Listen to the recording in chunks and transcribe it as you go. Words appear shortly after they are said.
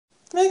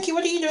Merky,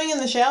 what are you doing in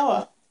the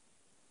shower?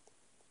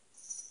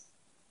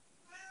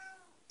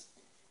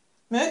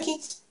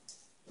 Merky,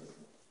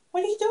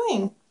 what are you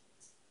doing?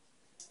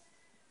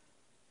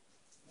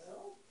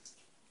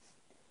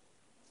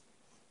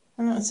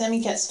 I know,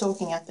 Sammie Cat's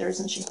talking out there,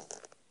 isn't she?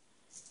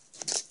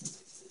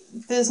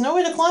 There's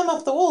nowhere to climb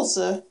up the wall,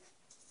 sir.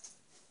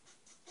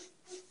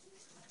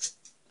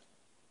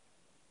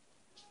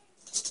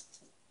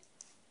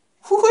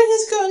 What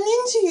has gotten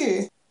into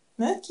you?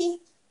 Merky,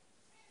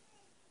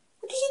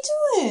 what are you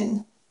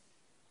doing?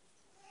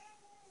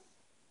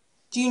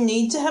 Do you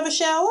need to have a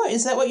shower?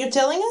 Is that what you're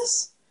telling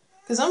us?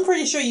 Because I'm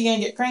pretty sure you're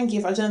going to get cranky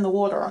if I turn the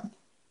water on.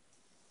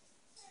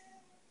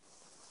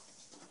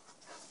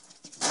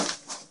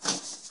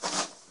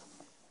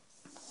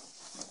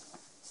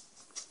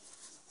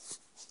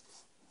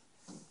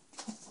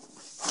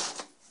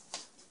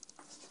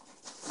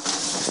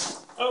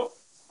 Oh.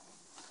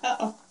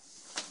 Uh-oh.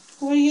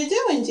 What are you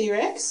doing,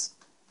 T-Rex?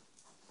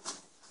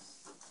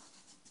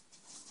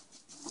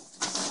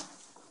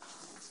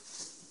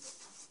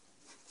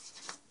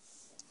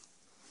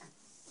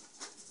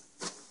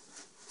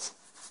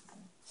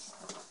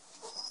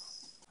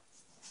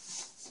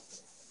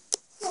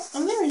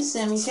 Oh, there is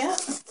Sammie Cat.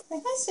 Say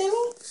hi,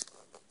 Sammie.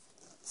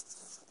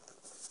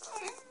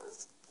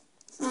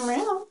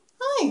 Meow.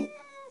 Hi.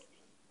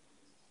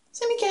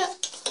 Sammie Cat.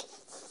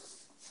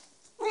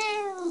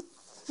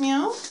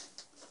 Meow.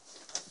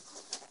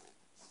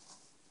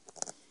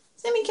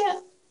 Sammie Cat.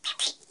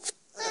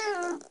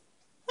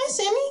 Hi,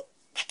 Sammie.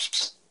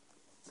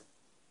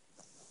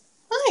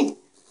 Hi.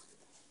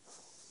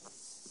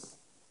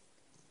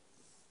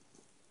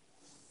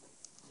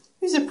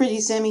 Who's a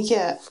pretty Sammie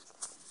Cat?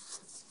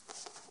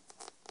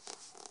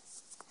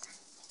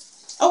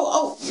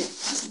 Oh,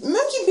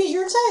 Merky bit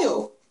your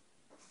tail.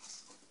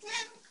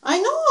 I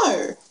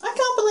know. I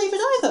can't believe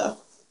it either.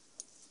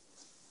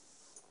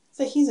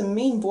 So he's a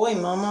mean boy,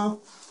 Mama.